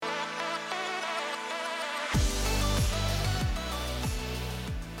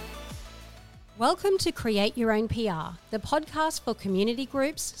Welcome to Create Your Own PR, the podcast for community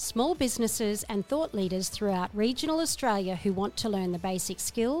groups, small businesses and thought leaders throughout regional Australia who want to learn the basic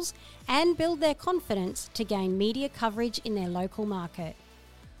skills and build their confidence to gain media coverage in their local market.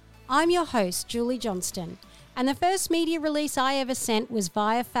 I'm your host, Julie Johnston, and the first media release I ever sent was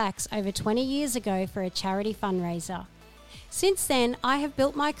via fax over 20 years ago for a charity fundraiser. Since then, I have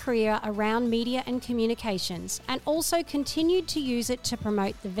built my career around media and communications and also continued to use it to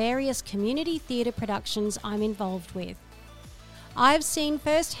promote the various community theatre productions I'm involved with. I have seen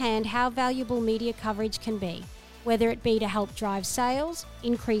firsthand how valuable media coverage can be, whether it be to help drive sales,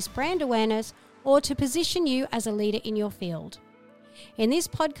 increase brand awareness, or to position you as a leader in your field. In this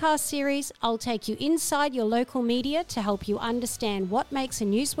podcast series, I'll take you inside your local media to help you understand what makes a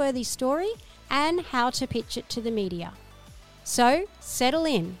newsworthy story and how to pitch it to the media. So, settle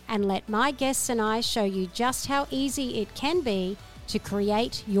in and let my guests and I show you just how easy it can be to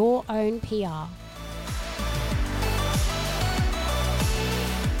create your own PR.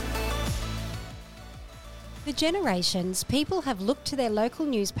 For generations, people have looked to their local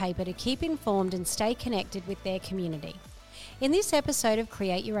newspaper to keep informed and stay connected with their community. In this episode of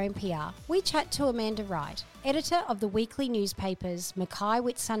Create Your Own PR, we chat to Amanda Wright, editor of the weekly newspapers Mackay,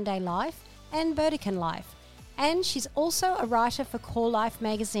 Whitsunday Life and Burdekin Life. And she's also a writer for Core Life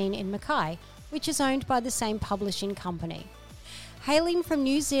magazine in Mackay, which is owned by the same publishing company. Hailing from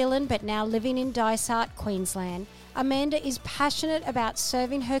New Zealand but now living in Dysart, Queensland, Amanda is passionate about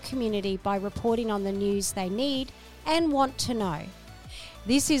serving her community by reporting on the news they need and want to know.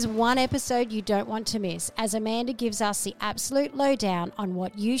 This is one episode you don't want to miss, as Amanda gives us the absolute lowdown on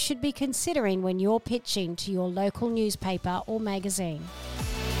what you should be considering when you're pitching to your local newspaper or magazine.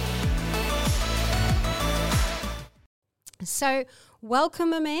 So,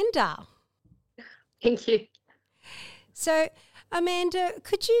 welcome, Amanda. Thank you. So, Amanda,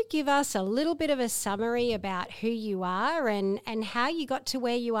 could you give us a little bit of a summary about who you are and how you got to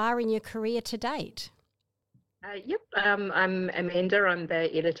where you are in your career to date? I'm Amanda. I'm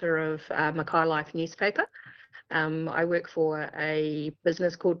the editor of Mackay Life newspaper. I work for a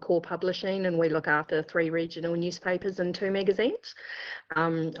business called Core Publishing, and we look after 3 regional newspapers and 2 magazines.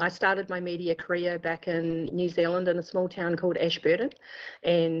 I started my media career back in New Zealand in a small town called Ashburton,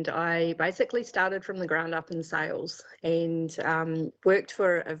 and I basically started from the ground up in sales and worked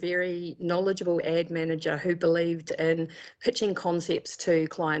for a very knowledgeable ad manager who believed in pitching concepts to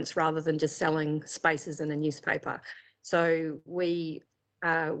clients rather than just selling spaces in a newspaper. So we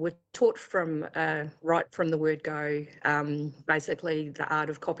were taught from right from the word go, basically the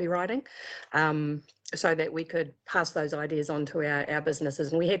art of copywriting, so that we could pass those ideas on to our businesses,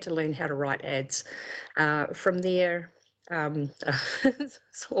 and we had to learn how to write ads. From there,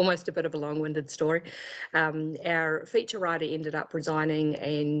 it's almost a bit of a long-winded story. Our feature writer ended up resigning,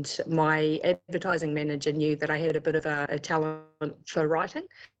 and my advertising manager knew that I had a bit of a talent for writing.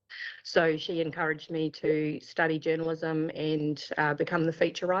 So she encouraged me to study journalism and become the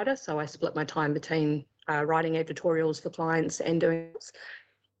feature writer. So I split my time between writing editorials for clients and doing this.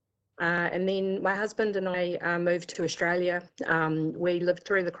 And then my husband and I moved to Australia. We lived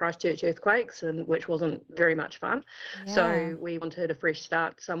through the Christchurch earthquakes, which wasn't very much fun. Yeah. So we wanted a fresh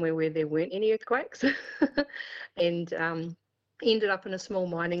start somewhere where there weren't any earthquakes. And ended up in a small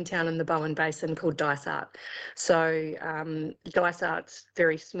mining town in the Bowen Basin called Dysart. So Dysart's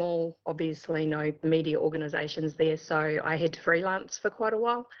very small, obviously no media organisations there, so I had to freelance for quite a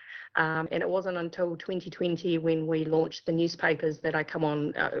while. And it wasn't until 2020 when we launched the newspapers that I come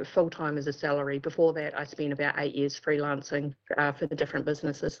on full-time as a salary. Before that, I spent about 8 years freelancing for the different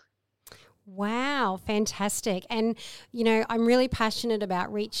businesses. Wow, fantastic. And, you know, I'm really passionate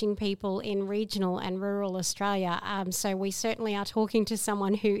about reaching people in regional and rural Australia. So we certainly are talking to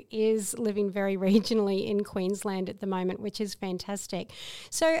someone who is living very regionally in Queensland at the moment, which is fantastic.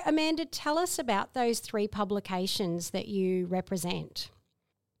 So, Amanda, tell us about those 3 publications that you represent.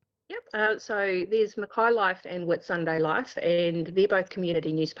 Yep. So there's Mackay Life and Whitsunday Life, and they're both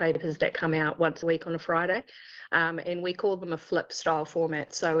community newspapers that come out once a week on a Friday. And we call them a flip style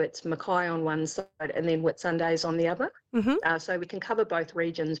format. So it's Mackay on one side and then Whitsundays on the other. Mm-hmm. So we can cover both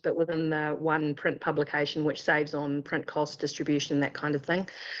regions, but within the one print publication, which saves on print cost, distribution, that kind of thing.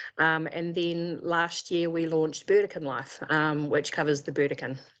 And then last year we launched Burdekin Life, which covers the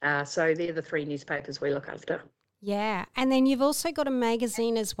Burdekin. So they're the 3 newspapers we look after. Yeah. And then you've also got a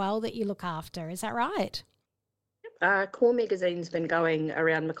magazine as well that you look after. Is that right? Core Magazine's been going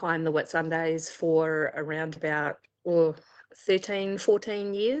around Mackay and the Whitsundays for around about 13,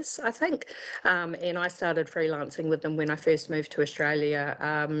 14 years, I think. And I started freelancing with them when I first moved to Australia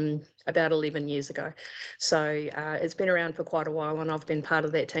about 11 years ago. So it's been around for quite a while, and I've been part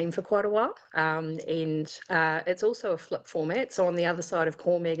of that team for quite a while. And it's also a flip format. So on the other side of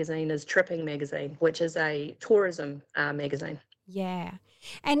Core Magazine is Tripping Magazine, which is a tourism magazine. Yeah.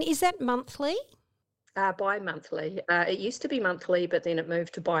 And is that monthly? Bi-monthly. It used to be monthly, but then it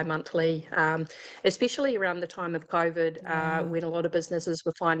moved to bi-monthly, especially around the time of COVID, when a lot of businesses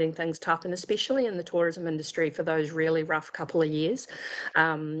were finding things tough, and especially in the tourism industry for those really rough couple of years.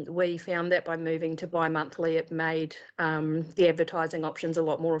 We found that by moving to bi-monthly, it made the advertising options a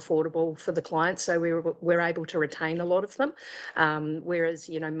lot more affordable for the clients, so we're able to retain a lot of them, whereas,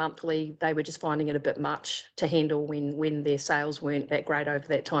 monthly, they were just finding it a bit much to handle when their sales weren't that great over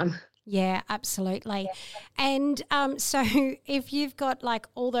that time. Yeah, absolutely. And so if you've got like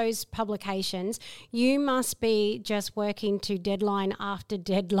all those publications, you must be just working to deadline after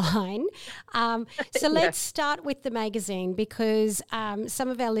deadline. So let's start with the magazine, because some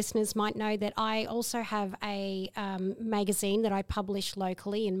of our listeners might know that I also have a magazine that I publish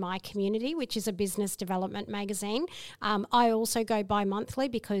locally in my community, which is a business development magazine. I also go bi-monthly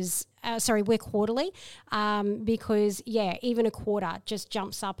because we're quarterly, because even a quarter just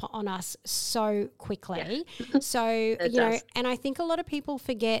jumps up on us so quickly. Yeah. So, and I think a lot of people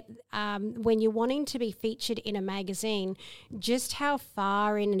forget when you're wanting to be featured in a magazine, just how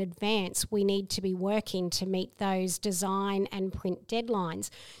far in advance we need to be working to meet those design and print deadlines.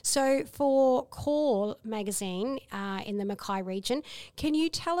 So for Core Magazine in the Mackay region, can you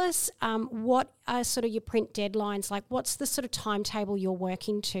tell us what are sort of your print deadlines like? What's the sort of timetable you're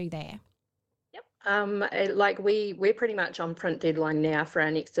working to there? We're pretty much on print deadline now for our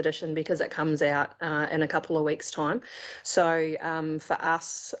next edition, because it comes out in a couple of weeks' time. So for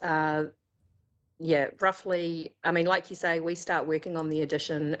us, roughly, like you say, we start working on the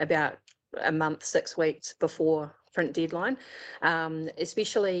edition about a month, 6 weeks before print deadline.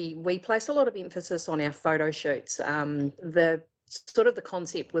 Especially, we place a lot of emphasis on our photo shoots. The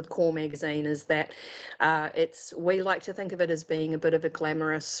concept with Core Magazine is that we like to think of it as being a bit of a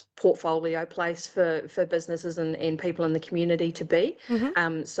glamorous portfolio place for businesses and people in the community to be.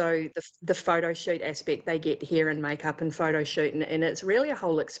 Mm-hmm. So the photo shoot aspect, they get hair and makeup and photo shoot, and it's really a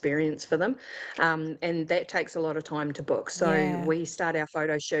whole experience for them. And that takes a lot of time to book. So we start our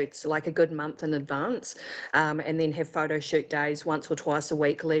photo shoots like a good month in advance, and then have photo shoot days once or twice a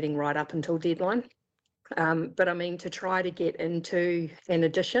week leading right up until deadline. But to try to get into an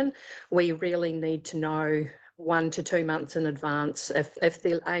edition, we really need to know 1 to 2 months in advance if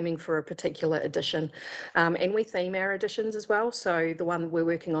they're aiming for a particular edition. And we theme our editions as well. So the one we're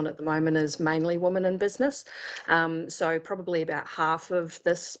working on at the moment is mainly women in business. So probably about half of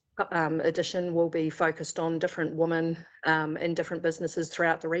this edition will be focused on different women in different businesses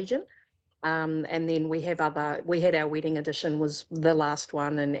throughout the region. And then we had our wedding edition was the last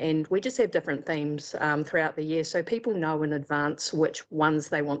one, and we just have different themes throughout the year, so people know in advance which ones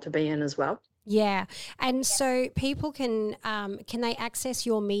they want to be in as well. Yeah, and so people can they access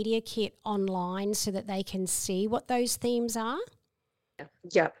your media kit online so that they can see what those themes are?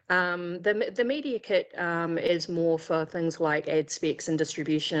 Yeah, the media kit is more for things like ad specs and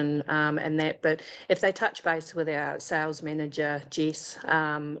distribution and that. But if they touch base with our sales manager, Jess,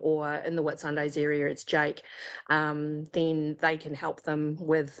 or in the Whitsundays area, it's Jake, then they can help them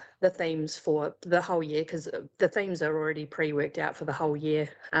with the themes for the whole year, because the themes are already pre-worked out for the whole year.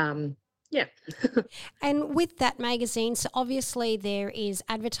 Yeah. And with that magazine, so obviously there is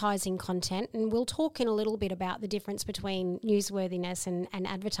advertising content, and we'll talk in a little bit about the difference between newsworthiness and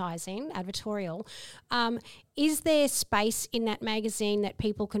advertorial. Is there space in that magazine that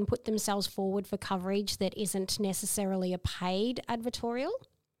people can put themselves forward for coverage that isn't necessarily a paid advertorial?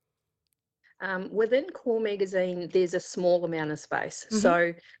 Within Core Magazine, there's a small amount of space. Mm-hmm.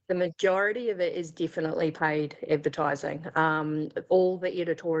 So the majority of it is definitely paid advertising. All the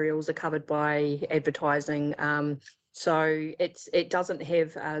editorials are covered by advertising. So it doesn't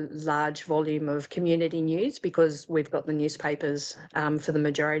have a large volume of community news, because we've got the newspapers for the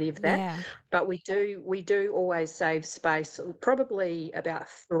majority of that. Yeah. But we do always save space, probably about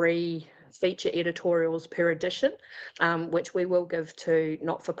 3 feature editorials per edition, which we will give to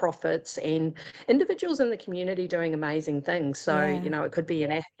not-for-profits and individuals in the community doing amazing things. So, it could be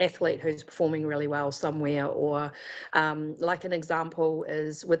an athlete who's performing really well somewhere, or like an example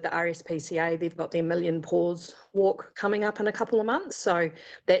is with the RSPCA, they've got their Million Paws walk coming up in a couple of months. So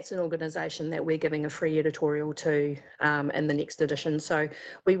that's an organisation that we're giving a free editorial to in the next edition. So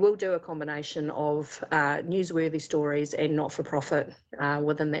we will do a combination of newsworthy stories and not-for-profit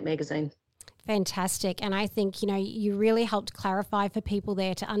within that magazine. Fantastic. And I think, you really helped clarify for people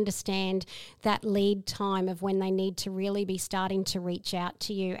there to understand that lead time of when they need to really be starting to reach out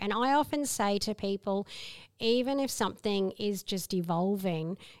to you. And I often say to people, even if something is just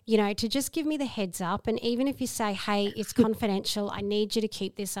evolving, to just give me the heads up. And even if you say, hey, it's confidential, I need you to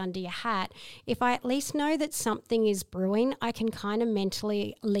keep this under your hat. If I at least know that something is brewing, I can kind of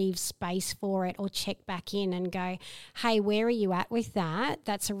mentally leave space for it or check back in and go, hey, where are you at with that?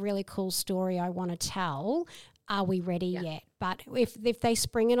 That's a really cool story I want to tell. Are we ready yet? But if they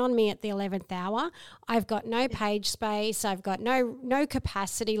spring it on me at the 11th hour, I've got no page space, I've got no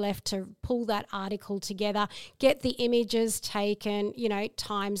capacity left to pull that article together, get the images taken,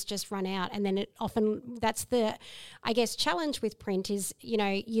 time's just run out. And then that's the, I guess, challenge with print is,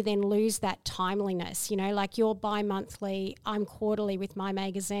 you then lose that timeliness, like you're bi-monthly, I'm quarterly with my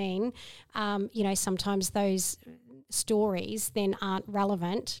magazine. Sometimes those stories then aren't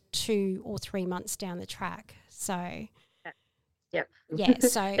relevant 2 or 3 months down the track. So, yep. Yeah.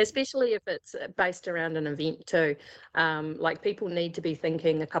 So, especially if it's based around an event too, like people need to be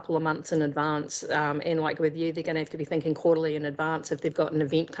thinking a couple of months in advance, and like with you, they're going to have to be thinking quarterly in advance if they've got an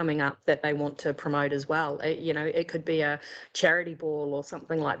event coming up that they want to promote as well. It could be a charity ball or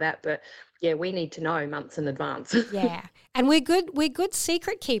something like that, but yeah, we need to know months in advance. yeah. And we're good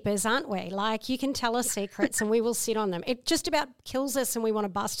secret keepers, aren't we? Like you can tell us secrets and we will sit on them. It just about kills us and we want to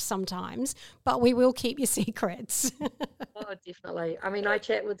bust sometimes, but we will keep your secrets. Oh, definitely. I mean, I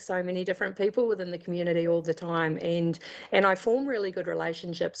chat with so many different people within the community all the time, and I form really good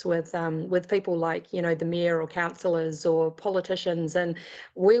relationships with people like, the mayor or councillors or politicians, and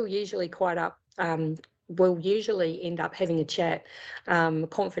we'll usually we'll usually end up having a chat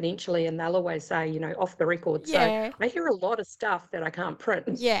confidentially, and they'll always say, off the record. Yeah. So I hear a lot of stuff that I can't print.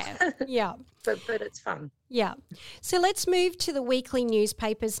 Yeah. Yeah. but it's fun. Yeah. So let's move to the weekly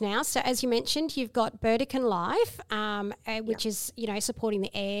newspapers now. So as you mentioned, you've got Burdekin Life, which is, supporting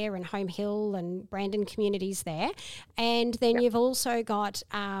the Ayr and Home Hill and Brandon communities there. And then you've also got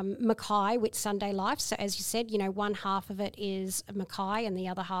Mackay, Whitsunday Life. So as you said, one half of it is Mackay and the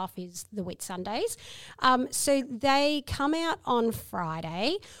other half is the Whitsundays. So they come out on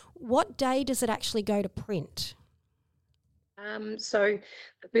Friday. What day does it actually go to print? So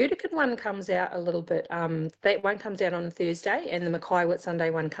the Burdekin one comes out a little bit, that one comes out on Thursday, and the Mackay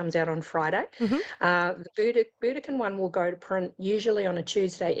Whitsunday one comes out on Friday. Mm-hmm. The Burdekin one will go to print usually on a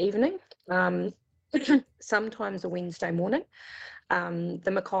Tuesday evening, sometimes a Wednesday morning.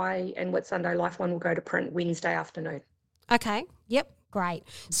 The Mackay and Whitsunday Life one will go to print Wednesday afternoon. Okay, yep. Great.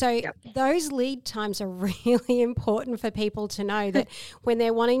 So those lead times are really important for people to know that when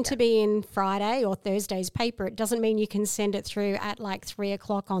they're wanting to be in Friday or Thursday's paper, it doesn't mean you can send it through at like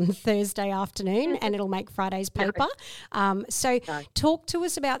 3:00 on Thursday afternoon and it'll make Friday's paper. So talk to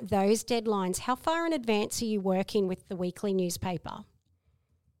us about those deadlines. How far in advance are you working with the weekly newspaper?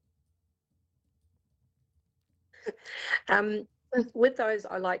 With those,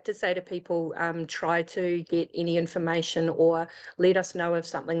 I like to say to people, try to get any information or let us know of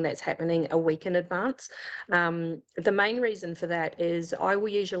something that's happening a week in advance. The main reason for that is I will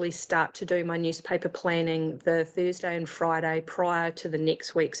usually start to do my newspaper planning the Thursday and Friday prior to the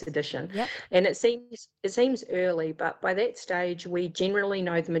next week's edition. Yep. And it seems early, but by that stage, we generally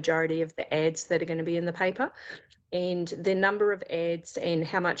know the majority of the ads that are going to be in the paper. And the number of ads and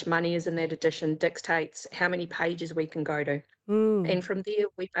how much money is in that edition dictates how many pages we can go to. And from there,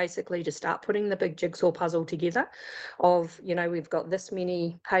 we basically just start putting the big jigsaw puzzle together of, we've got this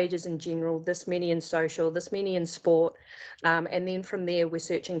many pages in general, this many in social, this many in sport. And then from there, we're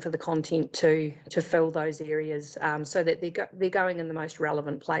searching for the content to fill those areas so that they're going in the most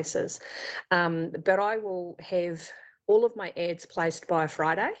relevant places. But I will have all of my ads placed by a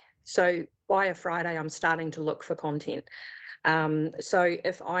Friday. So by a Friday, I'm starting to look for content. So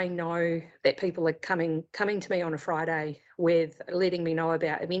if I know that people are coming to me on a Friday with letting me know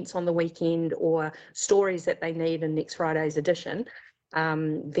about events on the weekend or stories that they need in next Friday's edition,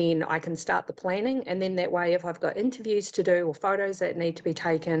 then I can start the planning. And then that way, if I've got interviews to do or photos that need to be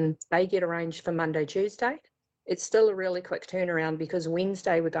taken, they get arranged for Monday, Tuesday. It's still a really quick turnaround because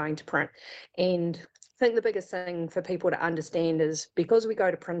Wednesday we're going to print. And I think the biggest thing for people to understand is because we go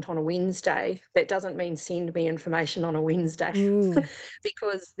to print on a Wednesday, that doesn't mean send me information on a Wednesday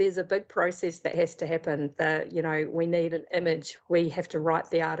because there's a big process that has to happen. We need an image, we have to write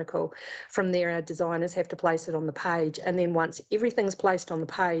the article. From there, our designers have to place it on the page. And then once everything's placed on the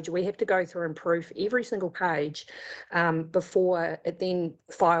page, we have to go through and proof every single page before it then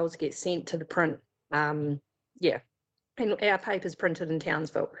files get sent to the print. And our paper's printed in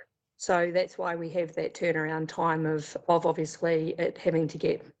Townsville. So that's why we have that turnaround time of obviously it having to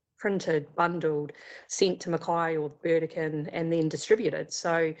get printed, bundled, sent to Mackay or Burdekin, and then distributed.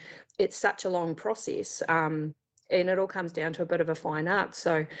 So it's such a long process. And it all comes down to a bit of a fine art.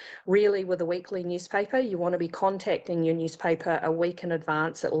 So really, with a weekly newspaper, you want to be contacting your newspaper a week in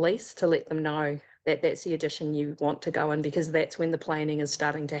advance at least to let them know that that's the edition you want to go in, because that's when the planning is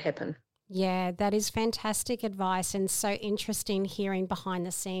starting to happen. Yeah, that is fantastic advice, and so interesting hearing behind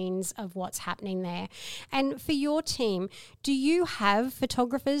the scenes of what's happening there. And for your team, do you have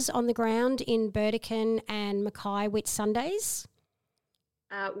photographers on the ground in Burdekin and Mackay Whitsundays?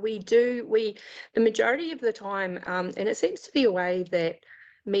 We do. The majority of the time, and it seems to be a way that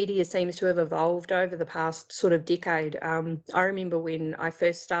media seems to have evolved over the past sort of decade. I remember when I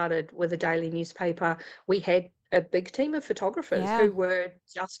first started with a daily newspaper, we had a big team of photographers Yeah. who were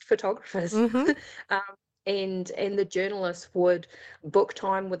just photographers. um, and the journalists would book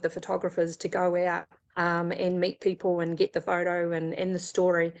time with the photographers to go out and meet people and get the photo and the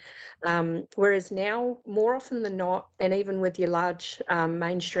story. Whereas now, more often than not, and even with your large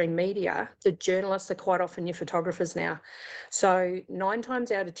mainstream media, the journalists are quite often your photographers now. So 9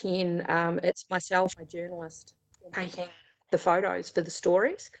 times out of 10, it's myself, a journalist, taking the photos for the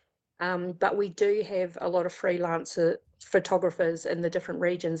stories. But we do have a lot of freelancer photographers in the different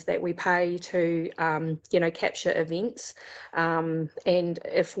regions that we pay to, capture events. And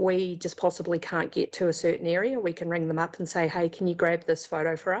if we just possibly can't get to a certain area, we can ring them up and say, hey, can you grab this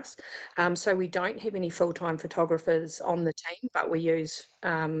photo for us? So we don't have any full-time photographers on the team, but we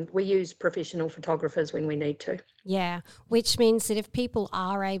use professional photographers when we need to. Yeah, which means that if people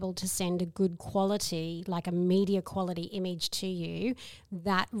are able to send a good quality, like a media quality image to you,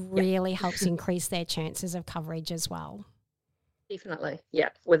 that really helps increase their chances of coverage as well. Definitely. Yeah,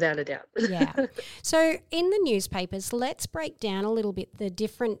 without a doubt. Yeah. So in the newspapers, let's break down a little bit the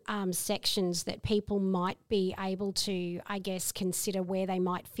different sections that people might be able to, I guess, consider where they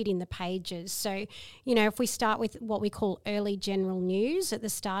might fit in the pages. So, if we start with what we call early general news at the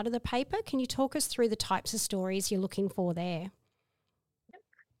start of the paper, can you talk us through the types of stories you're looking for there?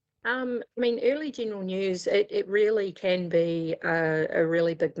 Early general news, it really can be a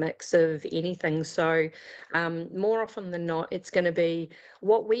really big mix of anything. So more often than not, it's going to be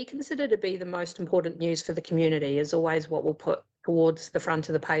what we consider to be the most important news for the community is always what we'll put towards the front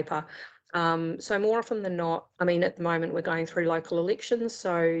of the paper. So more often than not, at the moment we're going through local elections.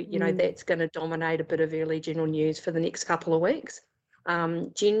 So, that's going to dominate a bit of early general news for the next couple of weeks.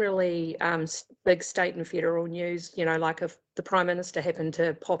 Generally, big state and federal news, like if the Prime Minister happened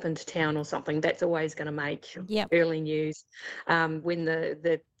to pop into town or something, that's always going to make early news. When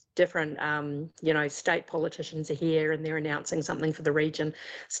the different, state politicians are here and they're announcing something for the region,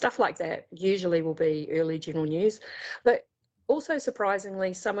 stuff like that usually will be early general news. But also,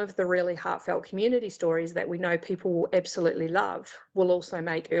 surprisingly, some of the really heartfelt community stories that we know people will absolutely love will also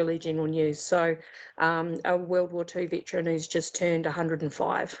make early general news. So a World War II veteran who's just turned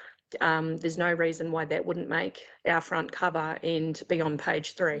 105, there's no reason why that wouldn't make our front cover and be on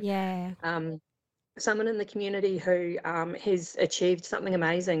page 3. Yeah. Someone in the community who has achieved something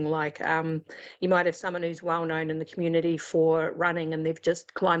amazing, like you might have someone who's well known in the community for running and they've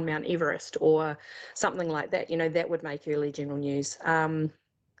just climbed Mount Everest or something like that, that would make early general news.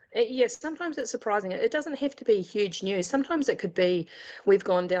 Yes, sometimes it's surprising. It doesn't have to be huge news. Sometimes it could be we've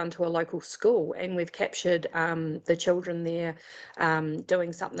gone down to a local school and we've captured the children there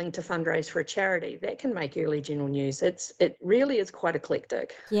doing something to fundraise for a charity. That can make early general news. It really is quite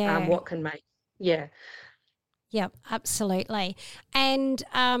eclectic. Yeah. What can make, yeah. Yep, absolutely. And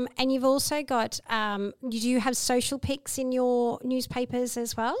you've also got, do you have social pics in your newspapers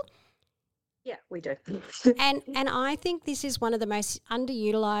as well? Yeah, we do. And I think this is one of the most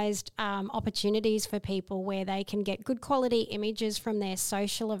underutilised opportunities for people where they can get good quality images from their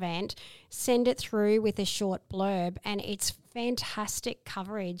social event, send it through with a short blurb, and it's fantastic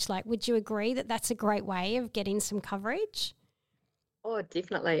coverage. Like, would you agree that that's a great way of getting some coverage? Oh,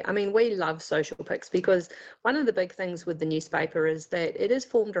 definitely. We love social pics because one of the big things with the newspaper is that it is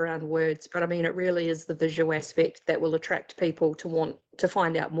formed around words, but it really is the visual aspect that will attract people to want to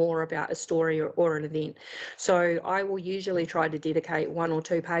find out more about a story or an event. So I will usually try to dedicate 1 or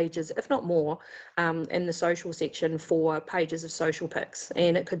 2 pages, if not more, in the social section for pages of social pics.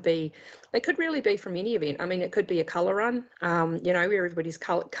 And it could really be from any event. It could be a colour run, where everybody's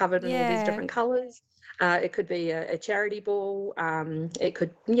covered in all these different colours. It could be a charity ball.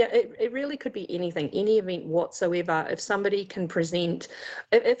 It really could be anything, any event whatsoever. If somebody can present,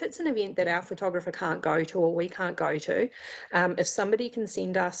 if it's an event that our photographer can't go to or we can't go to, if somebody can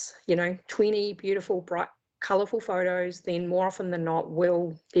send us, 20 beautiful, bright, colourful photos, then more often than not,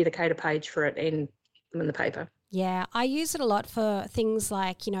 we'll dedicate a page for it and put them in the paper. Yeah, I use it a lot for things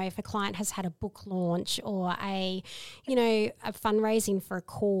like, if a client has had a book launch or a fundraising for a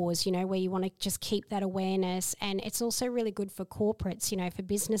cause, where you want to just keep that awareness. And it's also really good for corporates, for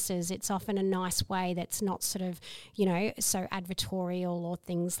businesses. It's often a nice way that's not sort of, so advertorial or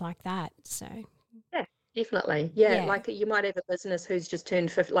things like that. So. Yeah, definitely. Yeah, Yeah. like you might have a business who's just turned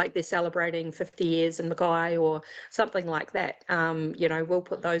 50, like they're celebrating 50 years in Mackay or something like that. We'll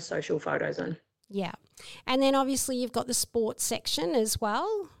put those social photos in. Yeah. And then obviously you've got the sports section as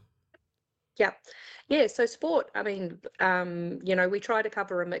well. Yeah. Yeah. So sport, I mean, we try to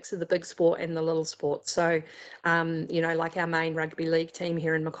cover a mix of the big sport and the little sport. So, like our main rugby league team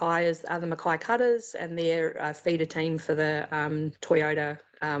here in Mackay are the Mackay Cutters, and they're a feeder team for the Toyota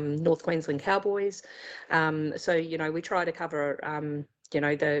North Queensland Cowboys. We try to cover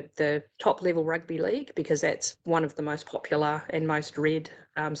the top level rugby league because that's one of the most popular and most read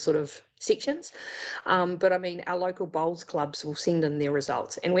sort of sections. But I mean, our local bowls clubs will send in their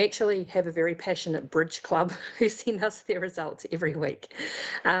results, and we actually have a very passionate bridge club who send us their results every week.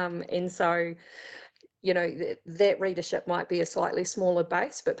 And so, that readership might be a slightly smaller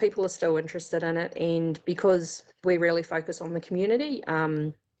base, but people are still interested in it. And because we really focus on the community,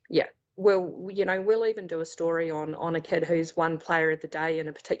 yeah, we'll even do a story on a kid who's won player of the day in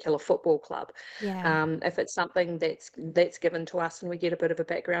a particular football club. Yeah. If it's something that's given to us and we get a bit of a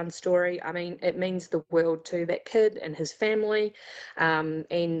background story, I mean, it means the world to that kid and his family,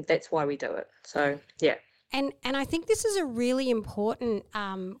 and that's why we do it. So, yeah. And I think this is a really important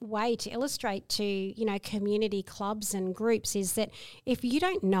way to illustrate to, community clubs and groups is that if you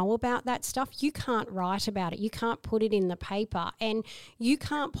don't know about that stuff, you can't write about it. You can't put it in the paper, and you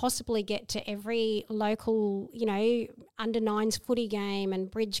can't possibly get to every local, under nines footy game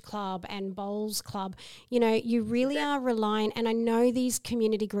and bridge club and bowls club. You really are relying, and I know these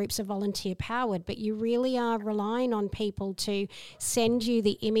community groups are volunteer powered, but you really are relying on people to send you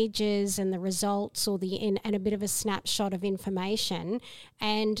the images and the results or and a bit of a snapshot of information.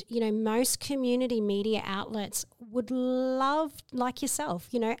 And, most community media outlets would love, like yourself,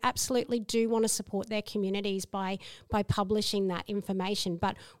 absolutely do want to support their communities by publishing that information.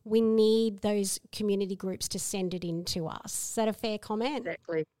 But we need those community groups to send it in to us. Is that a fair comment?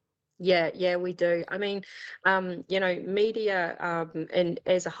 Exactly. Yeah, we do. I mean, media and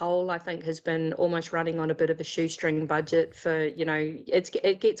as a whole, I think has been almost running on a bit of a shoestring budget for,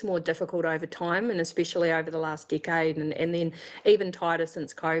 it gets more difficult over time, and especially over the last decade, and then even tighter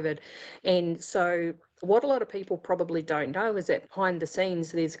since COVID. And so what a lot of people probably don't know is that behind the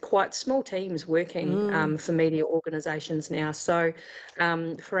scenes, there's quite small teams working for media organisations now. So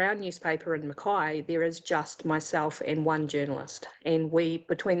for our newspaper in Mackay, there is just myself and one journalist. And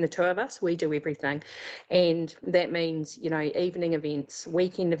between the two of us, we do everything. And that means, evening events,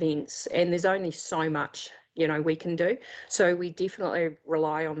 weekend events, and there's only so much we can do. So we definitely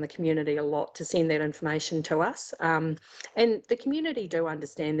rely on the community a lot to send that information to us. And the community do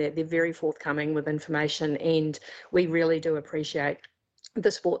understand that. They're very forthcoming with information, and we really do appreciate the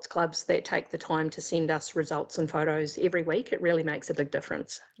sports clubs that take the time to send us results and photos every week. It really makes a big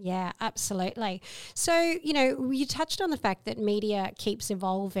difference. Yeah, absolutely. So, you touched on the fact that media keeps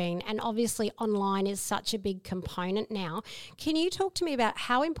evolving, and obviously online is such a big component now. Can you talk to me about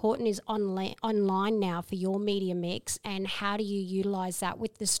how important is online now for your media mix, and how do you utilise that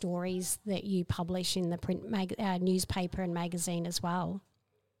with the stories that you publish in the print newspaper and magazine as well?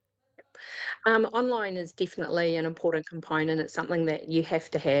 Online is definitely an important component. It's something that you have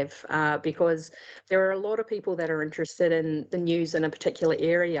to have because there are a lot of people that are interested in the news in a particular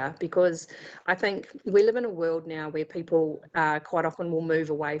area, because I think we live in a world now where people quite often will move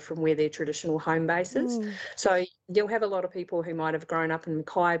away from where their traditional home base is. So you'll have a lot of people who might have grown up in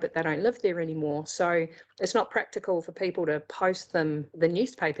Mackay, but they don't live there anymore. So it's not practical for people to post them the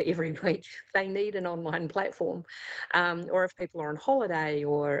newspaper every week. They need an online platform. Or if people are on holiday,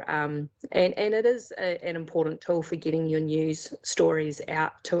 and it is an important tool for getting your news stories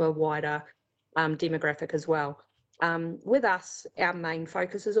out to a wider demographic as well. With us, our main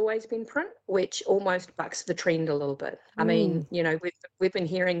focus has always been print, which almost bucks the trend a little bit. I mean, we've been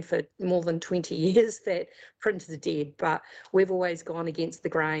hearing for more than 20 years that print is dead, but we've always gone against the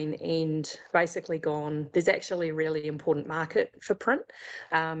grain and basically gone, there's actually a really important market for print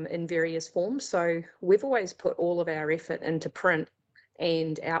in various forms. So we've always put all of our effort into print,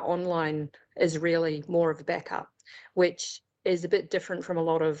 and our online is really more of a backup, which is a bit different from a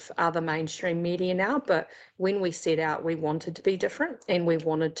lot of other mainstream media now, but when we set out, we wanted to be different, and we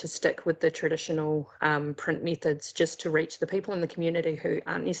wanted to stick with the traditional print methods just to reach the people in the community who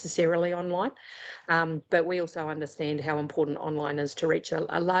aren't necessarily online. But we also understand how important online is to reach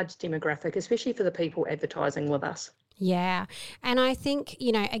a large demographic, especially for the people advertising with us. Yeah. And I think,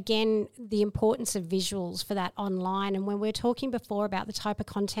 again, the importance of visuals for that online. And when we were talking before about the type of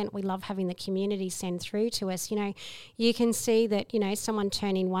content we love having the community send through to us, you can see that, someone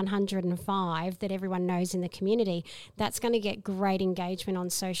turning 105 that everyone knows in the community, that's going to get great engagement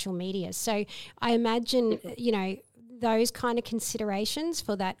on social media. So I imagine, those kind of considerations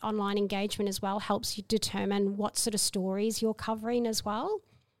for that online engagement as well helps you determine what sort of stories you're covering as well.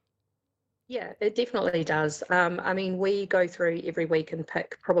 Yeah, it definitely does. I mean, we go through every week and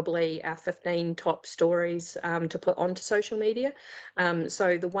pick probably our 15 top stories to put onto social media.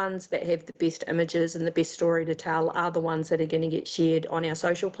 So the ones that have the best images and the best story to tell are the ones that are going to get shared on our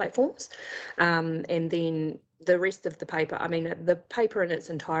social platforms. And then the rest of the paper, I mean, the paper in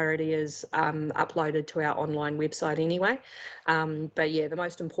its entirety is uploaded to our online website anyway. But yeah, the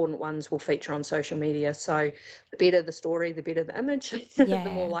most important ones will feature on social media. So the better the story, the better the image, the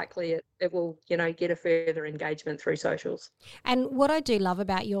more Yeah. likely it will, get a further engagement through socials. And what I do love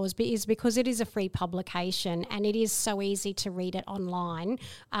about yours is because it is a free publication and it is so easy to read it online.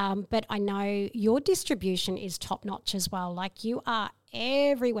 But I know your distribution is top notch as well. Like you are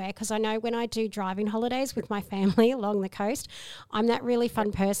everywhere, because I know when I do driving holidays with my family along the coast, I'm that really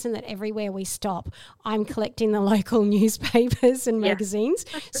fun person that everywhere we stop, I'm collecting the local newspapers and Yeah. magazines.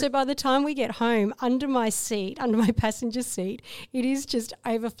 So by the time we get home, under my passenger seat, it is just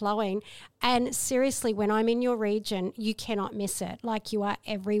overflowing. And seriously, when I'm in your region, you cannot miss it. Like you are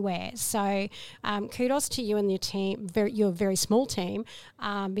everywhere. So kudos to you and your team, your very small team,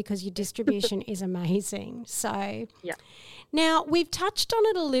 because your distribution is amazing. So Yeah. now, we've touched on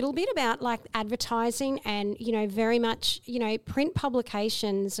it a little bit about like advertising and, very much, print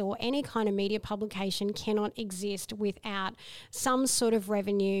publications or any kind of media publication cannot exist without some sort of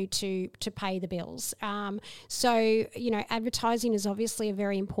revenue to pay the bills. So, advertising is obviously a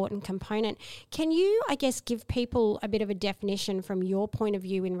very important component. Can you, I guess, give people a bit of a definition from your point of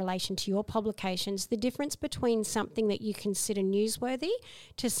view in relation to your publications, the difference between something that you consider newsworthy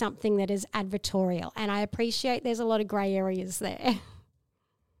to something that is advertorial? And I appreciate there's a lot of grey areas there.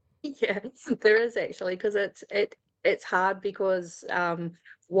 Yeah, there is actually, because it's hard because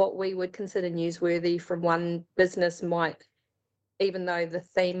what we would consider newsworthy from one business might, even though the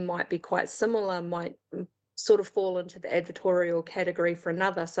theme might be quite similar, might sort of fall into the advertorial category for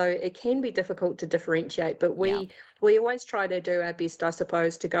another. So it can be difficult to differentiate, but Yeah. we always try to do our best, I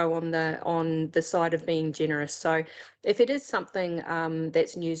suppose, to go on the side of being generous. So if it is something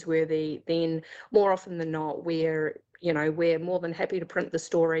that's newsworthy, then more often than not, we're more than happy to print the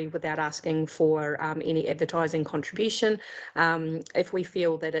story without asking for any advertising contribution. If we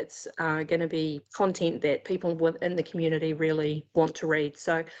feel that it's going to be content that people within the community really want to read.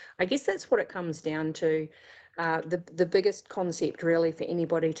 So I guess that's what it comes down to. The biggest concept really for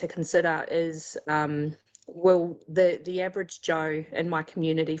anybody to consider is will the average Joe in my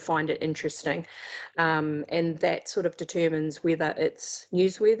community find it interesting? And that sort of determines whether it's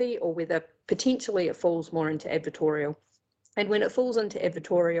newsworthy or whether potentially it falls more into advertorial. And when it falls into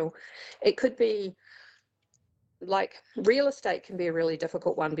advertorial, it could be like real estate can be a really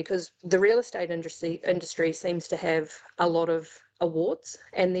difficult one because the real estate industry seems to have a lot of awards,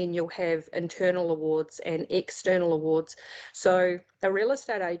 and then you'll have internal awards and external awards. So a real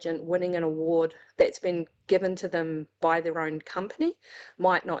estate agent winning an award that's been given to them by their own company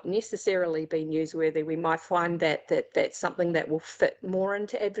might not necessarily be newsworthy. We might find that's something that will fit more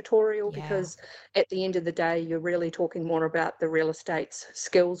into advertorial, Yeah. because at the end of the day, you're really talking more about the real estate's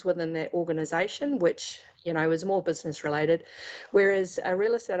skills within that organization, which is more business related. Whereas a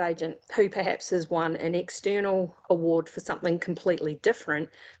real estate agent who perhaps has won an external award for something completely different,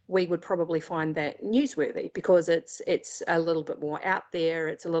 we would probably find that newsworthy because it's a little bit more out there,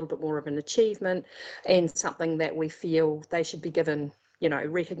 it's a little bit more of an achievement, and something that we feel they should be given,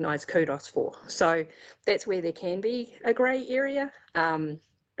 recognised kudos for. So that's where there can be a grey area.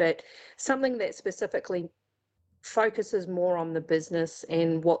 But something that specifically focuses more on the business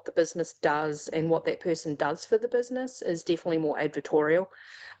and what the business does and what that person does for the business is definitely more advertorial.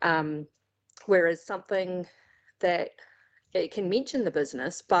 Whereas something that it can mention the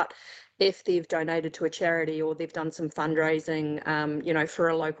business, but if they've donated to a charity or they've done some fundraising, for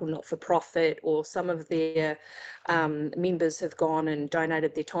a local not-for-profit, or some of their members have gone and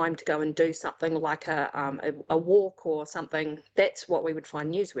donated their time to go and do something like a walk or something, that's what we would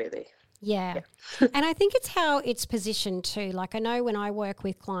find newsworthy. Yeah. And I think it's how it's positioned too. Like I know when I work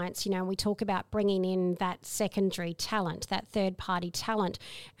with clients, we talk about bringing in that secondary talent, that third party talent.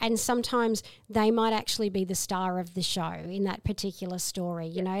 And sometimes they might actually be the star of the show in that particular story,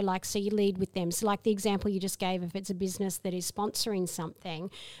 like so you lead with them. So like the example you just gave, if it's a business that is sponsoring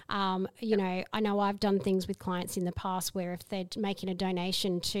something, I know I've done things with clients in the past where if they're making a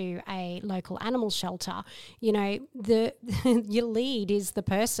donation to a local animal shelter, the your lead is the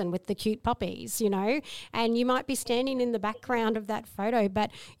person with the cute puppies, and you might be standing in the background of that photo, but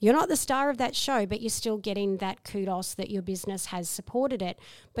you're not the star of that show, but you're still getting that kudos that your business has supported it.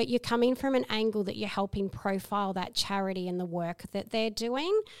 But you're coming from an angle that you're helping profile that charity and the work that they're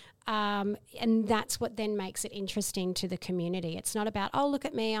doing. And that's what then makes it interesting to the community. It's not about, oh, look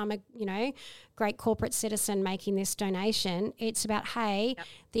at me, I'm a, great corporate citizen making this donation. It's about, hey,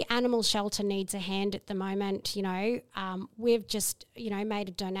 the animal shelter needs a hand at the moment. We've just, made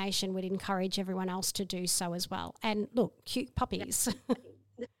a donation. We'd encourage everyone else to do so as well. And look, cute puppies.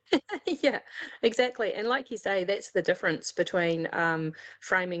 Yeah, exactly. And like you say, that's the difference between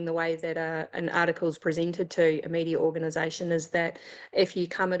framing the way that an article is presented to a media organisation, is that if you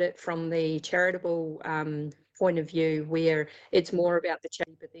come at it from the charitable point of view, where it's more about the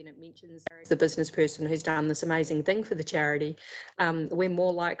charity, but then it mentions the business person who's done this amazing thing for the charity, we're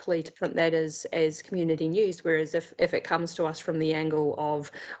more likely to print that as community news. Whereas if it comes to us from the angle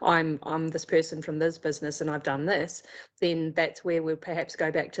of I'm this person from this business and I've done this, then that's where we'll perhaps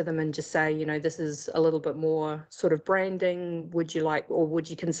go back to them and just say, this is a little bit more sort of branding. Would you like, or would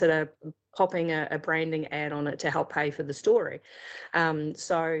you consider popping a branding ad on it to help pay for the story?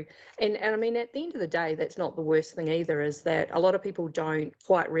 So, and I mean, at the end of the day, that's not the worst thing either, is that a lot of people don't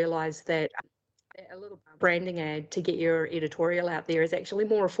quite realise that a little branding ad to get your editorial out there is actually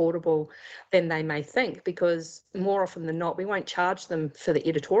more affordable than they may think, because more often than not, we won't charge them for the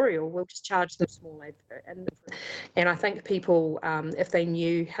editorial, we'll just charge them a small advert. And I think people, if they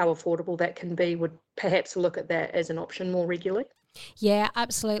knew how affordable that can be, would perhaps look at that as an option more regularly. Yeah,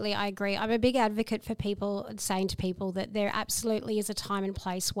 absolutely. I agree. I'm a big advocate for people saying to people that there absolutely is a time and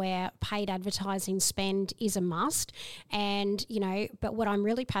place where paid advertising spend is a must. And, but what I'm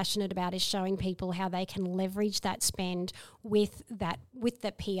really passionate about is showing people how they can leverage that spend with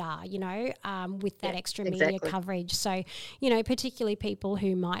the PR, with that extra media coverage. So, particularly people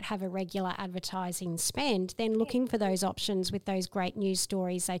who might have a regular advertising spend, then looking for those options with those great news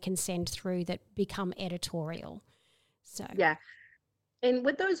stories they can send through that become editorial. So yeah. And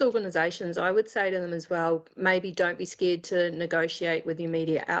with those organisations, I would say to them as well, maybe don't be scared to negotiate with your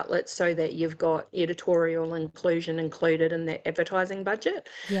media outlets so that you've got editorial inclusion included in their advertising budget.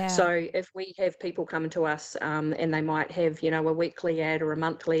 yeah. So if we have people coming to us and they might have, a weekly ad or a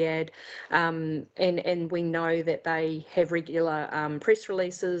monthly ad, and we know that they have regular press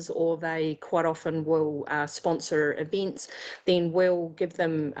releases, or they quite often will sponsor events, then we'll give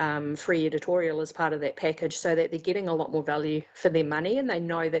them free editorial as part of that package, so that they're getting a lot more value for their money, and they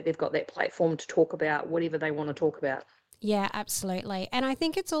know that they've got that platform to talk about whatever they want to talk about. Yeah, absolutely. And I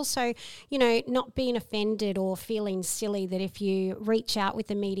think it's also, not being offended or feeling silly that if you reach out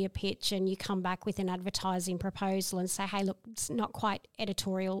with a media pitch and you come back with an advertising proposal and say, hey, look, it's not quite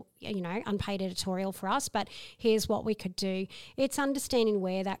editorial, unpaid editorial for us, but here's what we could do. It's understanding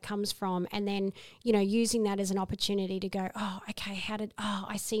where that comes from, and then, using that as an opportunity to go, oh, okay,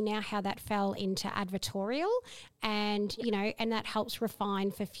 I see now how that fell into advertorial, and, and that helps refine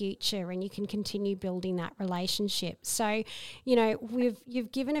for future, and you can continue building that relationship. So,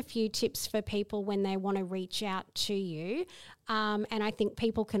 you've given a few tips for people when they want to reach out to you. And I think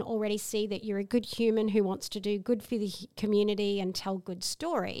people can already see that you're a good human who wants to do good for the community and tell good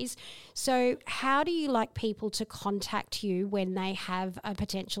stories. So how do you like people to contact you when they have a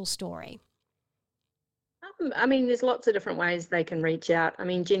potential story? I mean, there's lots of different ways they can reach out. I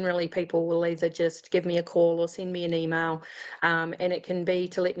mean, generally people will either just give me a call or send me an email, and it can be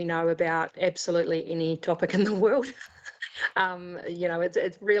to let me know about absolutely any topic in the world.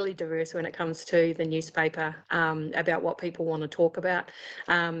 It's really diverse when it comes to the newspaper, about what people want to talk about.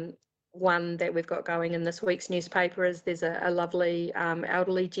 One that we've got going in this week's newspaper is there's a lovely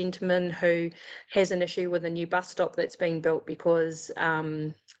elderly gentleman who has an issue with a new bus stop that's being built, because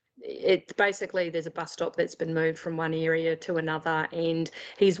it basically, there's a bus stop that's been moved from one area to another, and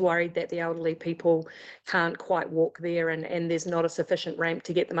he's worried that the elderly people can't quite walk there, and there's not a sufficient ramp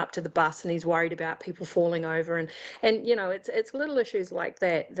to get them up to the bus, and he's worried about people falling over, and it's little issues like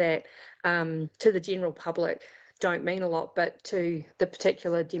that to the general public don't mean a lot, but to the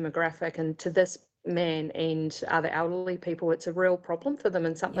particular demographic and to this man and other elderly people. It's a real problem for them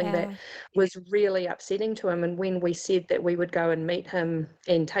and something that Yeah. was really upsetting to him. And when we said that we would go and meet him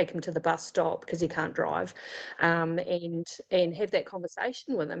and take him to the bus stop because he can't drive, and have that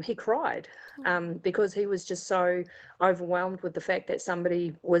conversation with him, he cried because he was just so overwhelmed with the fact that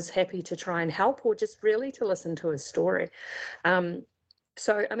somebody was happy to try and help or just really to listen to his story.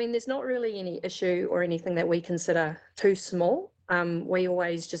 So, I mean, there's not really any issue or anything that we consider too small. We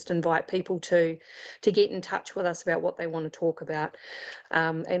always just invite people to get in touch with us about what they want to talk about,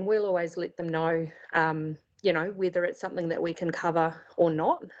 and we'll always let them know, whether it's something that we can cover or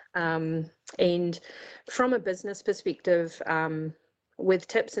not. And from a business perspective, with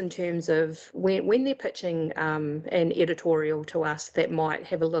tips in terms of when they're pitching an editorial to us that might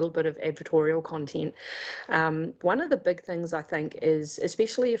have a little bit of advertorial content, one of the big things I think is,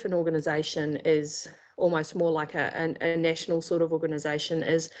 especially if an organisation is almost more like a national sort of organisation,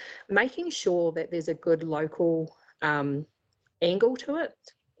 is making sure that there's a good local angle to it.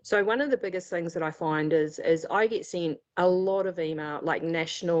 So one of the biggest things that I find is I get sent a lot of email, like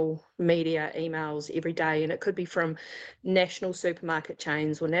national media emails every day, and it could be from national supermarket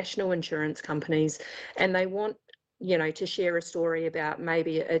chains or national insurance companies, and they want, to share a story about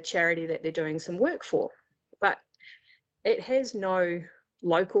maybe a charity that they're doing some work for, but it has no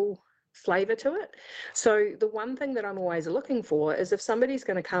local flavour to it. So the one thing that I'm always looking for is, if somebody's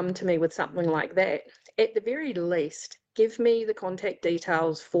going to come to me with something like that, at the very least, give me the contact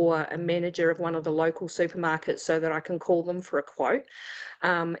details for a manager of one of the local supermarkets so that I can call them for a quote,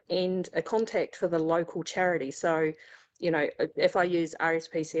 and a contact for the local charity. So, if I use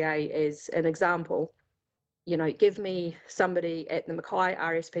RSPCA as an example, give me somebody at the Mackay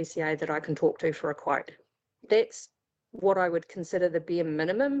RSPCA that I can talk to for a quote. That's what I would consider the bare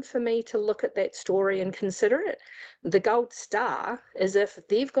minimum for me to look at that story and consider it. The gold star is if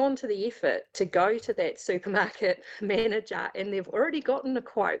they've gone to the effort to go to that supermarket manager and they've already gotten a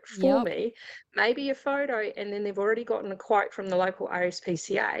quote for Yep. me, maybe a photo, and then they've already gotten a quote from the local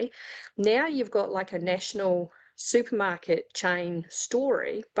RSPCA. Now you've got like a national supermarket chain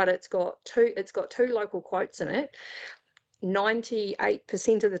story, but it's got two local quotes in it.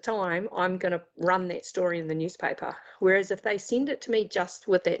 98% of the time, I'm going to run that story in the newspaper. Whereas if they send it to me just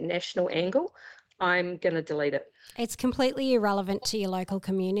with that national angle, I'm going to delete it. It's completely irrelevant to your local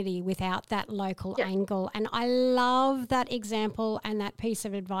community without that local Yeah. angle. And I love that example and that piece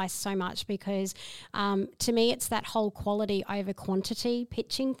of advice so much because to me, it's that whole quality over quantity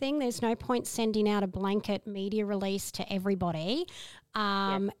pitching thing. There's no point sending out a blanket media release to everybody.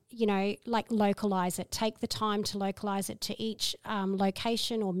 Like localize it. Take the time to localize it to each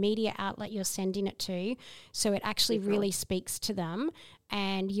location or media outlet you're sending it to, so it actually really speaks to them.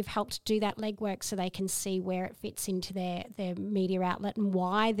 And you've helped do that legwork so they can see where it fits into their media outlet and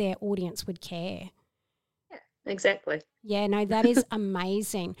why their audience would care. Yeah, exactly. Yeah, no, that is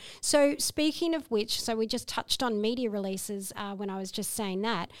amazing. So speaking of which, so we just touched on media releases when I was just saying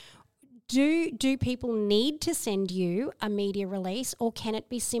that. Do people need to send you a media release, or can it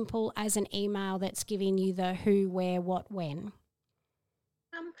be simple as an email that's giving you the who, where, what, when?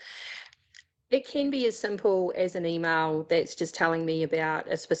 It can be as simple as an email that's just telling me about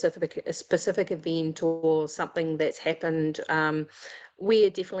a specific event or something that's happened. We're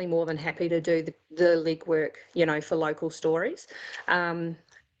definitely more than happy to do the legwork, for local stories.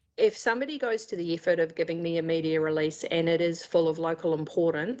 If somebody goes to the effort of giving me a media release and it is full of local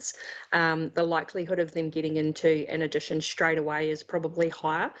importance, the likelihood of them getting into an edition straight away is probably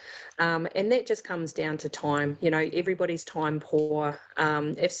higher. And that just comes down to time. Everybody's time poor.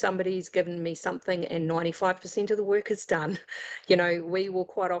 If somebody's given me something and 95% of the work is done, we will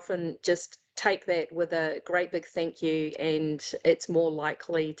quite often just take that with a great big thank you, and it's more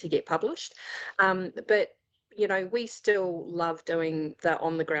likely to get published. But we still love doing the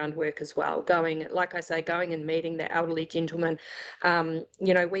on the ground work as well. Going and meeting the elderly gentleman.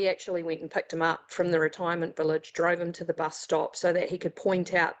 We actually went and picked him up from the retirement village, drove him to the bus stop so that he could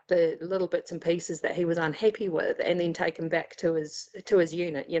point out the little bits and pieces that he was unhappy with, and then take him back to his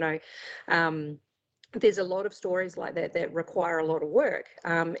unit. There's a lot of stories like that require a lot of work,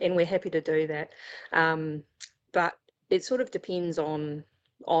 and we're happy to do that. But it sort of depends on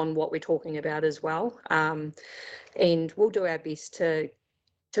what we're talking about as well. And we'll do our best to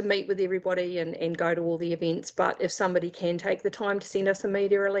meet with everybody and go to all the events. But if somebody can take the time to send us a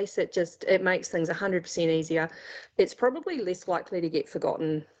media release, it makes things 100% easier. It's probably less likely to get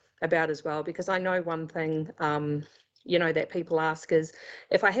forgotten about as well, because I know one thing, that people ask is,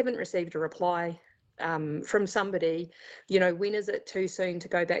 if I haven't received a reply from somebody, when is it too soon to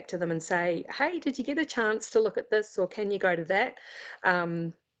go back to them and say, hey, did you get a chance to look at this, or can you go to that?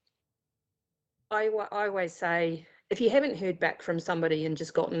 I always say, if you haven't heard back from somebody and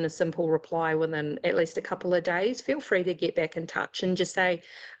just gotten a simple reply within at least a couple of days, feel free to get back in touch and just say,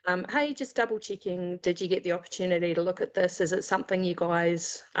 hey, just double checking, did you get the opportunity to look at this? Is it something you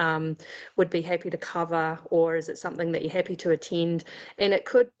guys would be happy to cover, or is it something that you're happy to attend? And it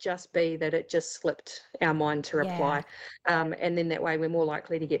could just be that it just slipped our mind to reply. And then that way we're more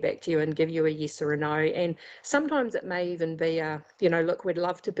likely to get back to you and give you a yes or a no. And sometimes it may even be a, look, we'd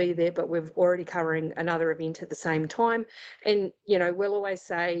love to be there, but we're already covering another event at the same time. And, we'll always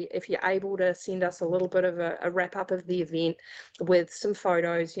say, if you're able to send us a little bit of a wrap up of the event with some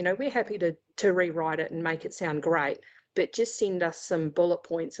photos, we're happy to rewrite it and make it sound great. But just send us some bullet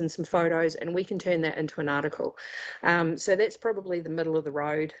points and some photos and we can turn that into an article. So that's probably the middle of the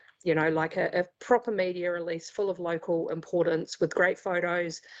road, like a proper media release full of local importance with great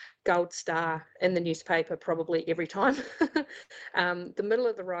photos, gold star in the newspaper probably every time. The middle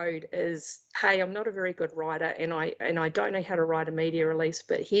of the road is, hey, I'm not a very good writer and I don't know how to write a media release,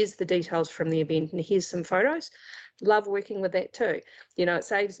 but here's the details from the event and here's some photos. Love working with that too. It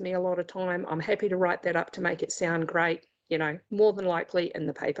saves me a lot of time. I'm happy to write that up to make it sound great, more than likely in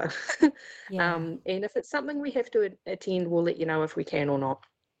the paper. And if it's something we have to attend, we'll let you know if we can or not.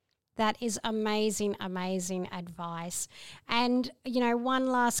 That is amazing, amazing advice. And, one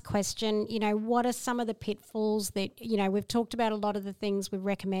last question, what are some of the pitfalls that, we've talked about a lot of the things we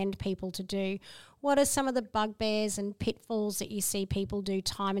recommend people to do. What are some of the bugbears and pitfalls that you see people do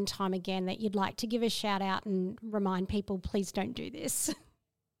time and time again that you'd like to give a shout out and remind people, please don't do this?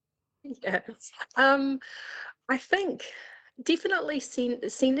 Yeah. I think definitely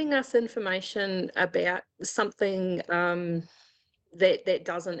sending us information about something that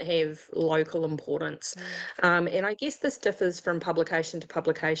doesn't have local importance. And I guess this differs from publication to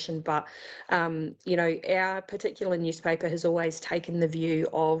publication, but, our particular newspaper has always taken the view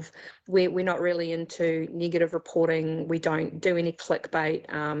of we're not really into negative reporting. We don't do any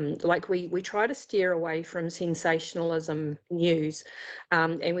clickbait. We try to steer away from sensationalism news,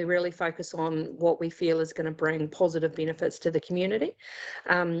 and we really focus on what we feel is going to bring positive benefits to the community.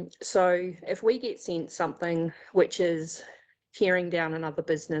 So if we get sent something which is tearing down another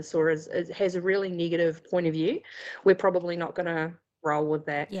business or has a really negative point of view, we're probably not going to roll with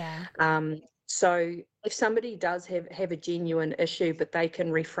that. So if somebody does have a genuine issue, but they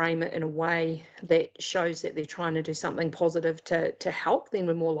can reframe it in a way that shows that they're trying to do something positive to help, then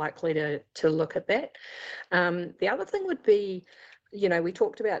we're more likely to look at that. The other thing would be, we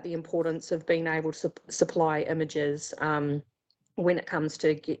talked about the importance of being able to supply images when it comes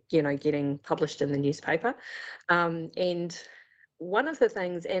to getting published in the newspaper. And one of the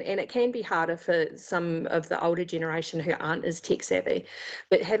things, and it can be harder for some of the older generation who aren't as tech savvy,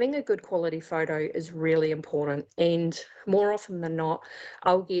 but having a good quality photo is really important. And more often than not,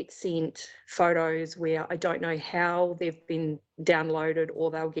 I'll get sent photos where I don't know how they've been downloaded, or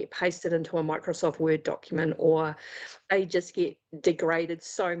they'll get pasted into a Microsoft Word document, or they just get degraded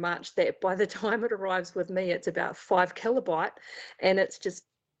so much that by the time it arrives with me, it's about 5 kilobyte and it's just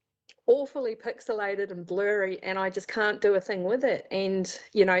awfully pixelated and blurry, and I just can't do a thing with it. And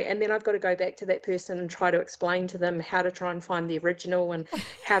and then I've got to go back to that person and try to explain to them how to try and find the original and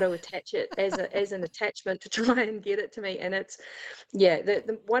how to attach it as an attachment to try and get it to me. And it's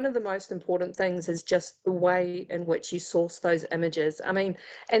one of the most important things is just the way in which you source those images. I mean,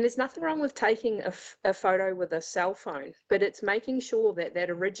 and there's nothing wrong with taking a photo with a cell phone, but it's making sure that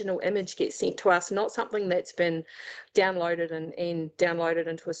that original image gets sent to us, not something that's been downloaded and downloaded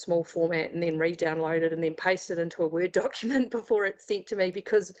into a small format and then re-downloaded and then pasted into a Word document before it's sent to me,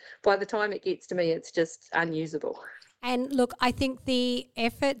 because by the time it gets to me, it's just unusable. And look, I think the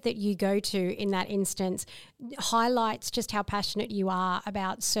effort that you go to in that instance highlights just how passionate you are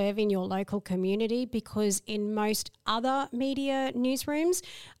about serving your local community, because in most other media newsrooms,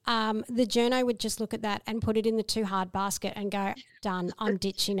 the journo would just look at that and put it in the too hard basket and go, done, I'm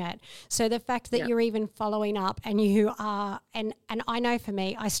ditching it. So the fact that you're even following up and you are, and I know for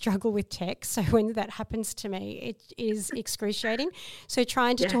me, I struggle with tech. So when that happens to me, it is excruciating. So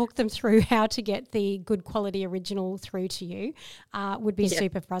trying to talk them through how to get the good quality original through to you would be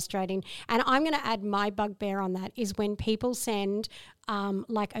super frustrating. And I'm going to add my bugbear on that is when people send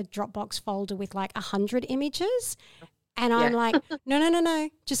like a Dropbox folder with like 100 images. And I'm like, no,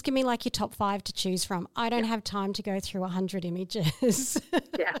 just give me like your top 5 to choose from. I don't have time to go through 100 images.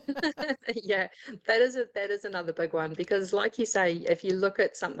 Yeah, that is another big one, because like you say, if you look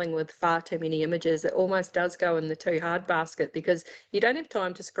at something with far too many images, it almost does go in the too hard basket, because you don't have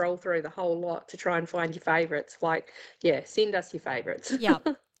time to scroll through the whole lot to try and find your favorites. Like, send us your favorites. Yep.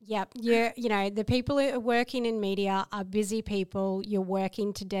 Yep, the people who are working in media are busy people. You're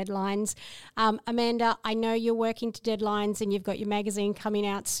working to deadlines. Amanda, I know you're working to deadlines and you've got your magazine coming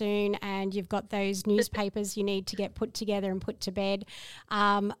out soon and you've got those newspapers you need to get put together and put to bed.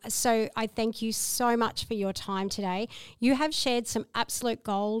 So I thank you so much for your time today. You have shared some absolute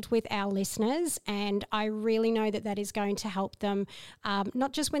gold with our listeners, and I really know that is going to help them,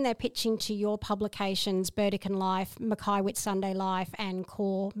 not just when they're pitching to your publications, Burdekin Life, Mackay Whitsunday Life and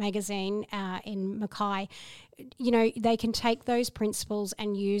Core magazine in Mackay. They can take those principles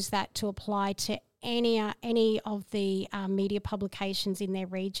and use that to apply to any of the media publications in their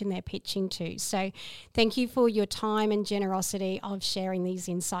region they're pitching to. So thank you for your time and generosity of sharing these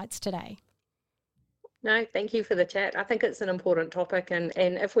insights today. No, thank you for the chat. I think it's an important topic, and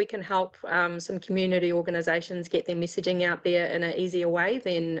if we can help some community organisations get their messaging out there in an easier way,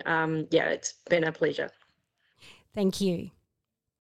 then it's been a pleasure. Thank you.